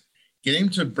networks, getting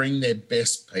to bring their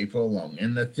best people along.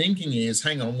 And the thinking is,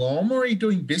 hang on, well, I'm already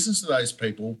doing business with those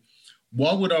people.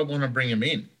 Why would I want to bring them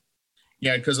in?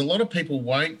 You know, because a lot of people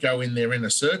won't go in there in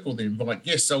a circle to invite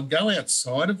guests. They'll go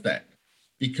outside of that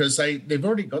because they've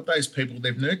already got those people.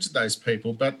 They've nurtured those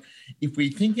people. But if we're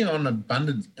thinking on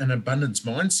an abundance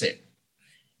mindset,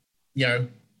 you know,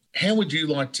 how would you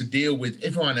like to deal with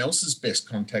everyone else's best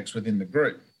contacts within the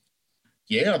group?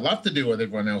 Yeah, I'd love to deal with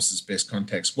everyone else's best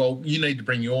contacts. Well, you need to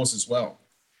bring yours as well.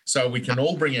 So we can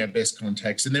all bring our best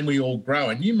contacts and then we all grow.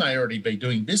 And you may already be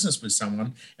doing business with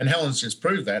someone, and Helen's just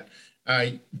proved that.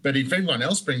 But if everyone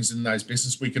else brings in those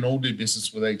business, we can all do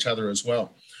business with each other as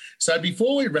well. So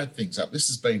before we wrap things up, this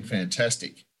has been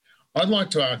fantastic. I'd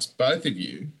like to ask both of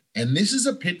you, and this is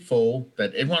a pitfall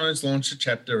that everyone who's launched a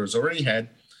chapter has already had.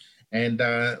 And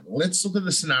let's look at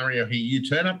the scenario here. You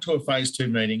turn up to a phase 2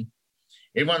 meeting.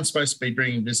 Everyone's supposed to be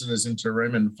bringing visitors into a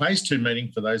room, and phase 2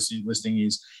 meeting, for those of you listening,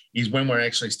 is when we're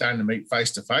actually starting to meet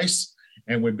face to face,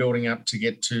 and we're building up to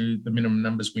get to the minimum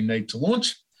numbers we need to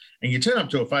launch. And you turn up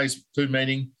to a phase 2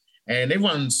 meeting, and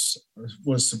everyone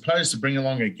was supposed to bring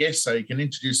along a guest so you can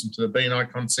introduce them to the BNI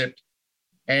concept,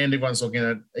 and everyone's looking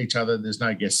at each other. There's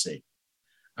no guest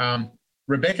there.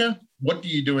 Rebecca, what do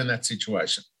you do in that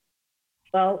situation?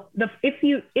 Well, if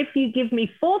you give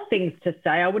me 4 things to say,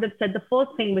 I would have said the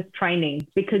 4th thing was training,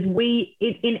 because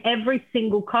in every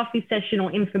single coffee session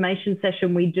or information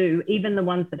session we do, even the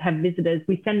ones that have visitors,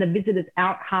 we send the visitors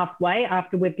out halfway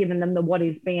after we've given them the what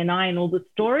is BNI and all the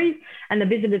stories, and the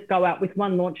visitors go out with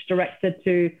one launch director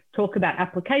to talk about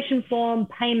application form,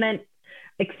 payment,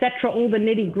 etc., all the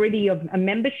nitty gritty of a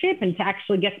membership, and to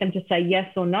actually get them to say yes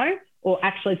or no, or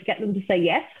actually to get them to say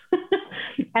yes.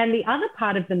 And the other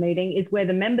part of the meeting is where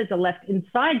the members are left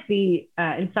inside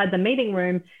the meeting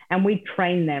room, and we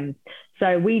train them.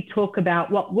 So we talk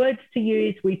about what words to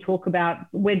use. We talk about,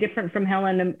 we're different from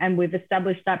Helen, and we've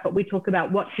established that, but we talk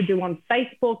about what to do on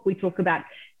Facebook. We talk about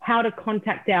how to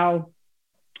contact how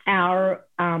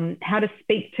to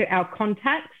speak to our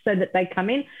contacts so that they come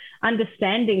in,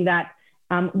 understanding that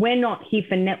we're not here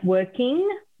for networking.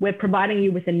 We're providing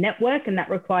you with a network, and that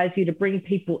requires you to bring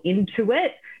people into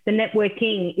it. The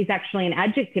networking is actually an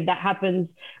adjective that happens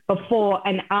before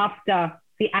and after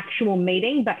the actual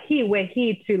meeting. But here, we're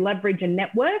here to leverage a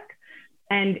network.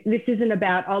 And this isn't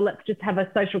about, oh, let's just have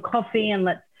a social coffee and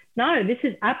no, this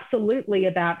is absolutely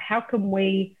about how can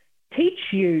we teach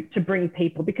you to bring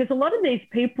people, because a lot of these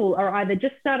people are either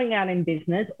just starting out in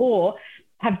business or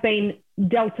have been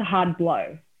dealt a hard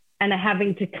blow and are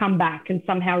having to come back and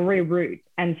somehow reroute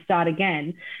and start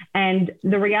again. And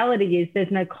the reality is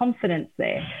there's no confidence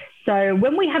there. So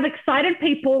when we have excited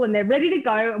people and they're ready to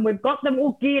go and we've got them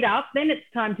all geared up, then it's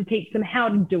time to teach them how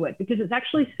to do it, because it's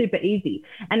actually super easy.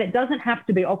 And it doesn't have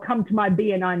to be, oh, come to my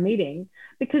BNI meeting,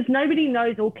 because nobody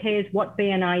knows or cares what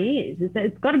BNI is.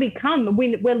 It's got to become,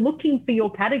 we're looking for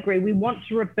your category. We want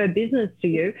to refer business to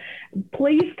you.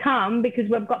 Please come, because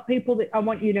we've got people that I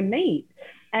want you to meet.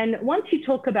 And once you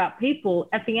talk about people,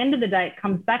 at the end of the day, it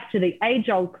comes back to the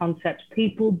age-old concept: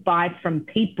 people buy from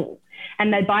people.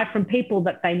 And they buy from people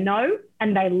that they know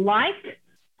and they like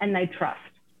and they trust.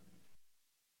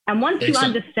 And once you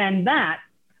understand that,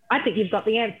 I think you've got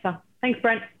the answer. Thanks,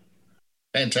 Brent.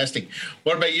 Fantastic.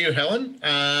 What about you, Helen?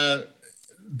 The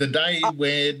day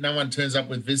where no one turns up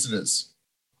with visitors.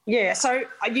 Yeah, so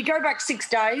you go back 6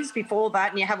 days before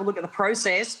that and you have a look at the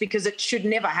process, because it should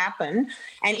never happen.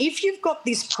 And if you've got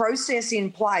this process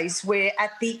in place where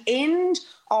at the end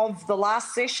of the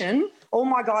last session, all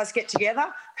my guys get together,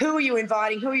 who are you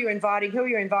inviting, who are you inviting, who are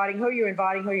you inviting, who are you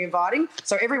inviting, who are you inviting?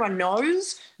 So everyone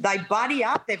knows, they buddy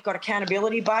up, they've got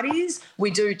accountability buddies. We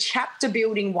do chapter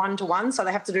building one-to-one, so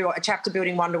they have to do a chapter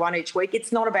building one-to-one each week.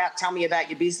 It's not about tell me about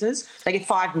your business. They get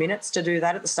 5 minutes to do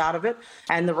that at the start of it,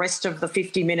 and the rest of the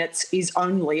 50 minutes is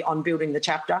only on building the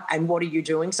chapter and what are you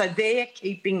doing. So they're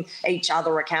keeping each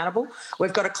other accountable.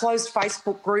 We've got a closed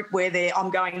Facebook group where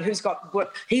I'm going, here's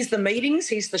the meetings,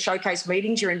 here's the showcase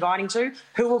meetings you're inviting to,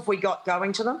 who have we got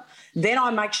going to them? Then I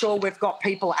make sure we've got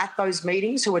people at those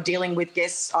meetings who are dealing with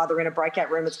guests either in a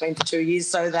breakout room, it's been for 2 years,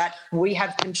 so that we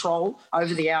have control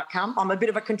over the outcome. I'm a bit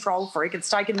of a control freak. It's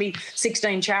taken me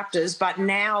 16 chapters, but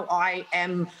now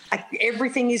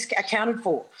everything is accounted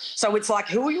for. So it's like,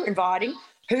 who are you inviting?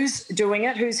 Who's doing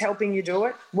it? Who's helping you do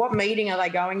it? What meeting are they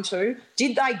going to?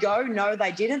 Did they go? No,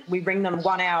 they didn't. We bring them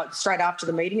 1 hour straight after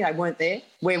the meeting. They weren't there.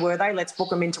 Where were they? Let's book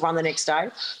them into one the next day.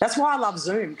 That's why I love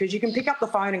Zoom, because you can pick up the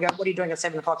phone and go, what are you doing at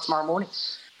 7 o'clock tomorrow morning?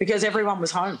 Because everyone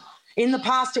was home. In the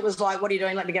past, it was like, what are you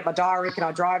doing? Let me get my diary. Can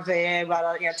I drive there?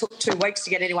 But it took 2 weeks to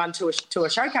get anyone to a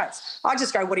showcase. I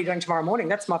just go, what are you doing tomorrow morning?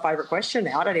 That's my favourite question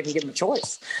now. I don't even give them a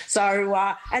choice. So,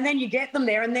 and then you get them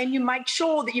there, and then you make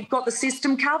sure that you've got the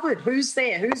system covered. Who's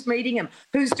there? Who's meeting them?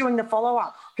 Who's doing the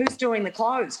follow-up? Who's doing the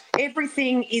close?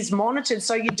 Everything is monitored,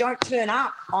 so you don't turn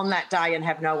up on that day and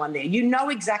have no one there. You know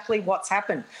exactly what's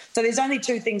happened. So there's only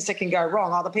 2 things that can go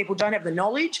wrong. Either people don't have the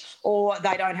knowledge or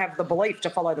they don't have the belief to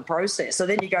follow the process. So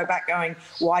then you go back going,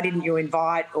 why didn't you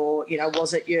invite? Or,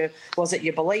 was it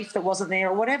your belief that wasn't there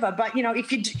or whatever? But,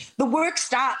 the work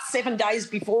starts 7 days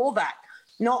before that,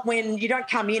 not when you don't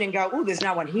come in and go, oh, there's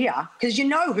no one here, because you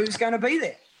know who's going to be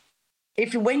there.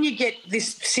 When you get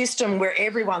this system where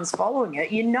everyone's following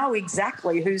it, you know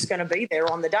exactly who's going to be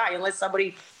there on the day, unless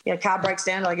somebody, car breaks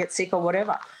down or they get sick or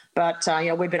whatever. But,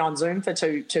 we've been on Zoom for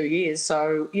two years.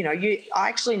 So, I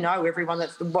actually know everyone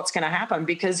what's going to happen,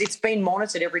 because it's been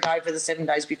monitored every day for the 7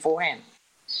 days beforehand.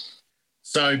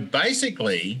 So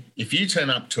basically, if you turn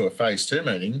up to a phase 2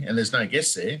 meeting and there's no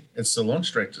guests there, it's the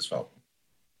launch director's fault.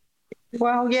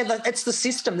 Well, yeah, it's the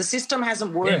system. The system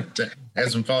hasn't worked. Yeah,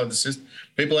 hasn't followed the system.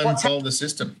 People haven't followed the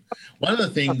system. One of the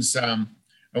things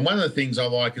I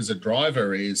like as a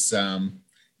driver is,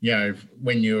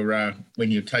 when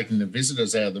you're taking the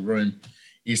visitors out of the room,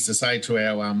 is to say to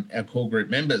our core group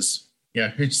members,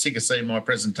 who's sick of seeing my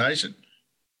presentation?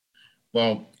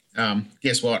 Well,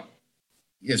 guess what?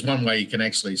 there's one way you can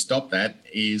actually stop that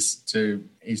is to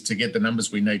get the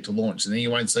numbers we need to launch, and then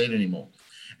you won't see it anymore.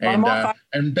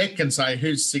 And Beck can say,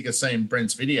 who's sick of seeing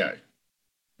Brent's video?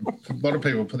 A lot of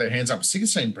people put their hands up, sick of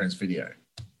seeing Brent's video.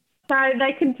 So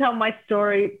they can tell my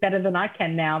story better than I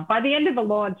can now. By the end of the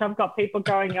launch, I've got people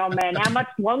going, oh man, how much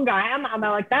longer? I'm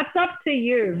like, that's up to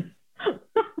you.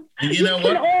 And you know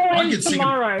what? I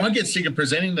get sick of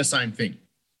presenting the same thing.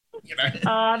 You know?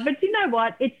 But you know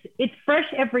what? It's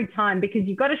fresh every time because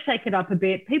you've got to shake it up a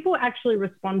bit. People actually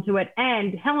respond to it.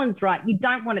 And Helen's right. You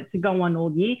don't want it to go on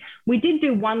all year. We did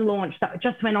do one launch that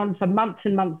just went on for months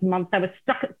and months and months. They were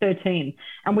stuck at 13.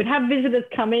 And we'd have visitors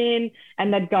come in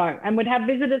and they'd go. And we'd have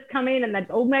visitors come in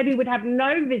and or maybe we'd have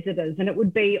no visitors, and it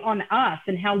would be on us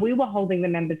and how we were holding the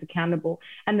members accountable.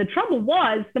 And the trouble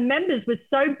was the members were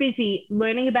so busy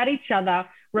learning about each other,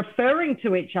 referring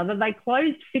to each other. They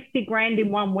closed 50 grand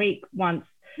in 1 week once.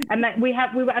 And that we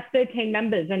were at 13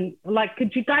 members, and like,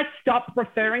 could you guys stop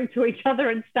referring to each other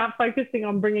and start focusing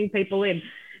on bringing people in?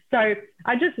 So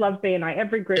I just love BNI.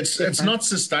 Every group. It's not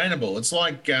sustainable. It's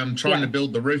like trying to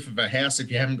build the roof of a house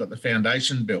if you haven't got the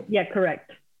foundation built. Yeah,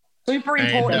 correct. Super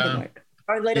important.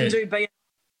 Don't let them do BNI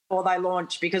before they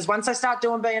launch, because once they start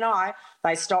doing BNI,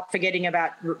 they stop forgetting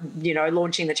about,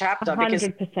 launching the chapter.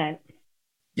 100%.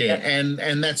 Yeah,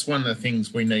 and that's one of the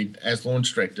things we need as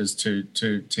launch directors to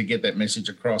get that message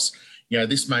across.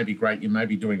 This may be great. You may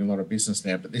be doing a lot of business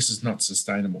now, but this is not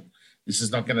sustainable. This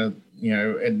is not going to,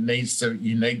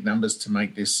 you need numbers to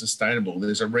make this sustainable.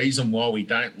 There's a reason why we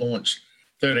don't launch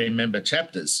 13-member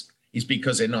chapters is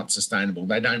because they're not sustainable.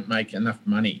 They don't make enough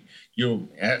money.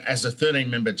 As a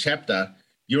 13-member chapter,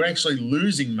 you're actually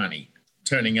losing money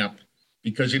turning up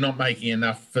because you're not making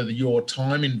enough for your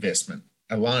time investment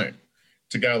alone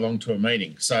to go along to a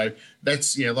meeting. So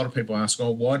that's, a lot of people ask,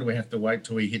 why do we have to wait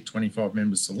till we hit 25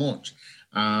 members to launch?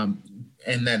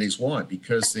 And that is why,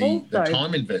 because the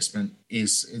time investment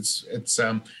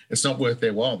it's not worth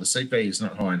their while. The CP is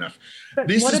not high enough.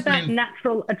 But what about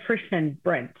natural attrition,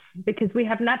 Brent? Because we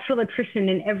have natural attrition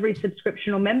in every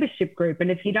subscription or membership group.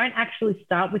 And if you don't actually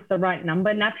start with the right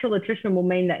number, natural attrition will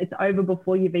mean that it's over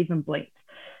before you've even blinked.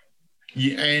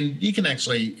 Yeah, and you can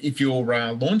actually, if your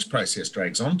launch process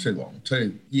drags on too long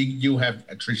too, you'll have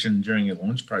attrition during your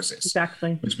launch process.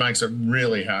 Exactly. Which makes it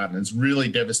really hard, and it's really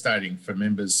devastating for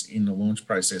members in the launch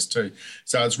process too.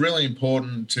 So it's really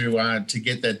important to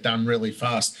get that done really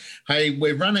fast. Hey,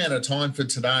 we've run out of time for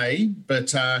today,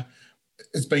 but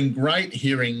it's been great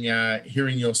hearing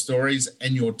your stories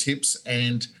and your tips.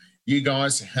 And you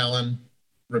guys, Helen,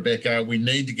 Rebecca, we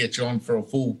need to get you on for a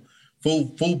full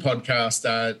podcast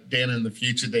down in the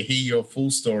future to hear your full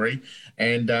story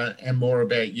and more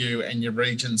about you and your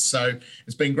region. So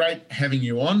it's been great having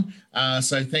you on.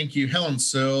 So thank you, Helen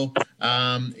Searle,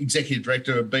 Executive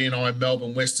Director of BNI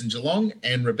Melbourne, Western Geelong,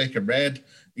 and Rebecca Rad,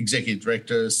 Executive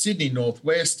Director, Sydney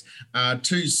Northwest,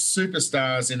 two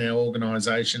superstars in our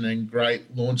organisation and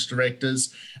great launch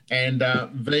directors. And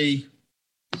V,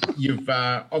 you've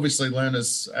obviously learned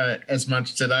as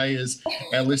much today as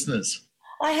our listeners.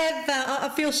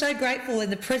 I feel so grateful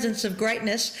in the presence of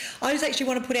greatness. I just actually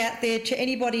want to put out there to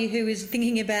anybody who is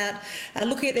thinking about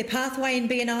looking at their pathway in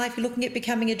BNI, if you're looking at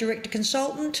becoming a director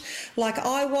consultant like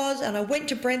I was, and I went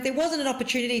to Brent. There wasn't an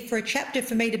opportunity for a chapter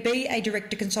for me to be a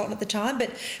director consultant at the time,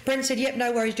 but Brent said, yep,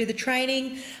 no worries, do the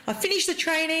training. I finished the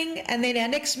training, and then our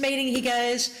next meeting he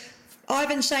goes,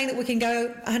 Ivan's saying that we can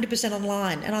go 100%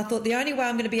 online. And I thought the only way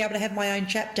I'm going to be able to have my own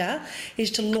chapter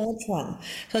is to launch one.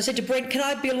 So I said to Brent, can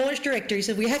I be a launch director? He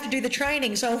said, we have to do the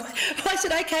training. So I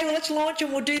said, okay, well, let's launch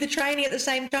and we'll do the training at the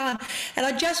same time. And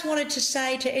I just wanted to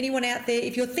say to anyone out there,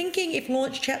 if you're thinking if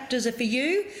launch chapters are for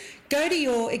you, go to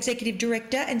your executive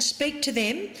director and speak to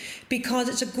them, because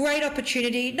it's a great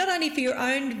opportunity, not only for your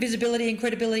own visibility and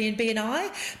credibility in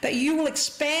BNI, but you will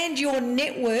expand your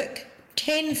network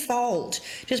tenfold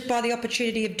just by the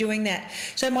opportunity of doing that.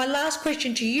 So my last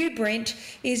question to you, Brent,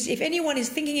 is if anyone is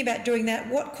thinking about doing that,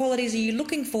 what qualities are you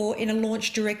looking for in a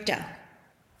launch director?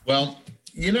 Well,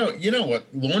 you know what?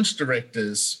 Launch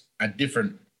directors are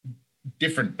different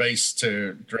beasts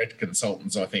to direct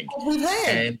consultants, I think. Oh, we've heard.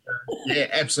 And yeah,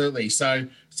 absolutely. So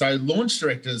launch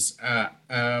directors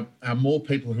are more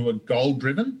people who are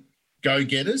goal-driven,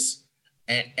 go-getters,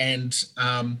 and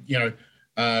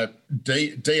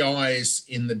DIs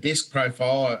in the DISC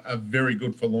profile are very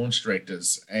good for launch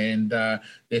directors, and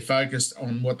they're focused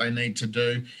on what they need to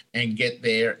do and get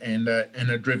there, and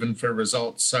are driven for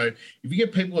results. So if you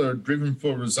get people who are driven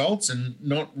for results and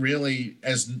not really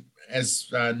as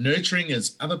nurturing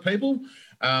as other people,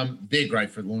 they're great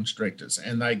for launch directors,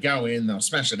 and they go in, they'll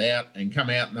smash it out and come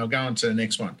out and they'll go on to the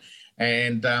next one.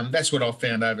 And that's what I've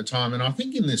found over time. And I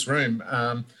think in this room,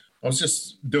 I was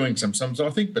just doing some sums. I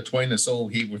think between us all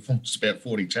here, we've launched about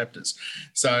 40 chapters.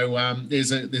 So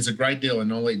there's a great deal of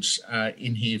knowledge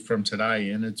in here from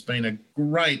today, and it's been a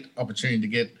great opportunity to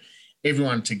get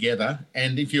everyone together.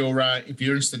 And if you're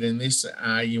interested in this,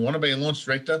 you want to be a launch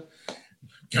director,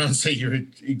 go and see your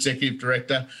executive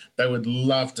director. They would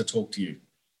love to talk to you.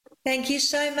 Thank you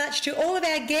so much to all of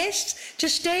our guests, to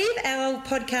Steve, our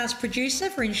podcast producer,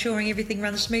 for ensuring everything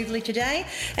runs smoothly today.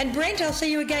 And Brent, I'll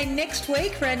see you again next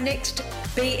week for our next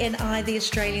BNI, the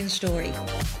Australian Story.